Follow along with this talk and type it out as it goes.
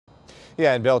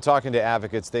Yeah, and Bill, talking to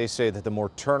advocates, they say that the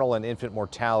maternal and infant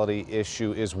mortality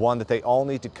issue is one that they all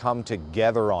need to come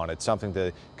together on. It's something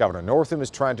that Governor Northam is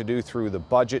trying to do through the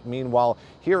budget. Meanwhile,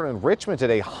 here in Richmond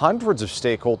today, hundreds of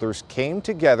stakeholders came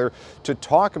together to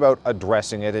talk about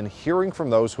addressing it and hearing from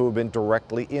those who have been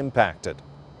directly impacted.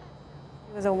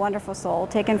 He was a wonderful soul,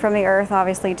 taken from the earth,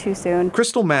 obviously too soon.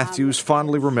 Crystal Matthews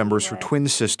fondly remembers her twin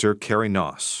sister, Carrie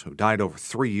Noss, who died over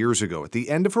 3 years ago at the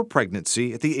end of her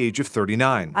pregnancy at the age of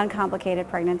 39. Uncomplicated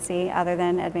pregnancy other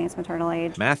than advanced maternal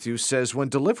age. Matthews says when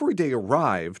delivery day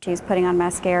arrived, She's putting on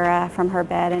mascara from her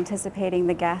bed, anticipating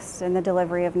the guests and the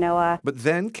delivery of Noah. but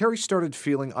then Carrie started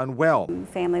feeling unwell.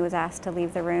 Family was asked to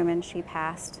leave the room and she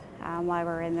passed while we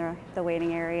were in the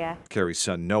waiting area. Carrie's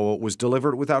son Noah was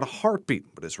delivered without a heartbeat,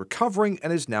 but is recovering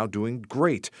and is now doing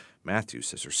great. Matthews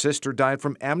says her sister died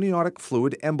from amniotic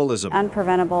fluid embolism.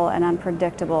 Unpreventable and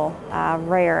unpredictable,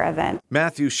 rare event.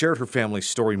 Matthews shared her family's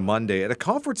story Monday at a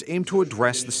conference aimed to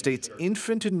address the state's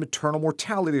infant and maternal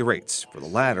mortality rates. For the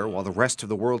latter, while the rest of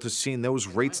the world has seen those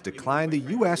rates decline, the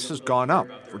U.S. has gone up,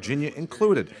 Virginia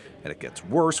included. And it gets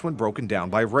worse when broken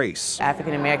down by race.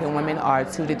 African American women are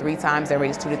 2 to 3 times, their rate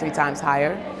is 2 to 3 times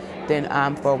higher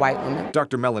than for white women.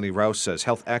 Dr. Melanie Rouse says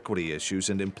health equity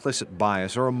issues and implicit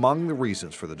bias are among the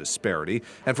reasons for the disparity.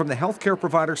 And from the healthcare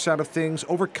provider side of things,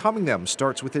 overcoming them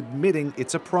starts with admitting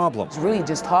it's a problem. It's really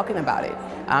just talking about it,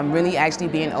 really actually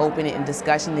being open and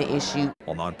discussing the issue.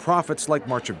 While nonprofits like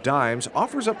March of Dimes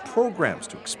offers up programs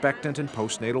to expectant and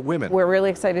postnatal women. We're really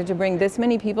excited to bring this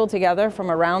many people together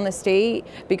from around the state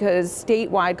because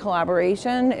statewide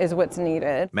collaboration is what's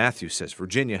needed. Matthews says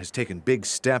Virginia has taken big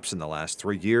steps in the last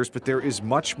 3 years, but there is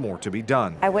much more to be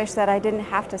done. I wish that I didn't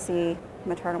have to see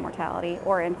maternal mortality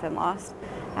or infant loss.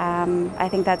 I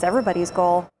think that's everybody's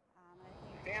goal.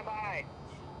 Stand by.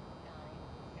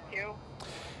 Thank you.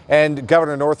 And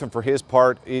Governor Northam, for his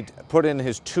part, put in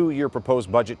his 2-year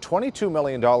proposed budget $22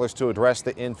 million to address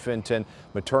the infant and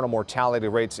maternal mortality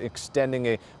rates, extending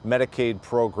a Medicaid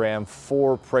program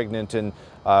for pregnant and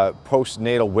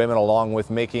postnatal women, along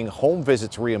with making home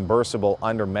visits reimbursable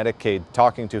under Medicaid.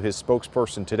 Talking to his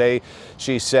spokesperson today,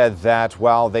 she said that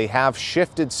while they have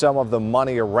shifted some of the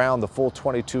money around, the full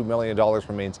 $22 million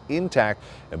remains intact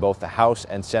in both the House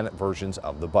and Senate versions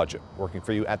of the budget. Working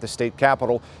for you at the state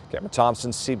capitol, Cameron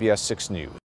Thompson, CBS 6 News.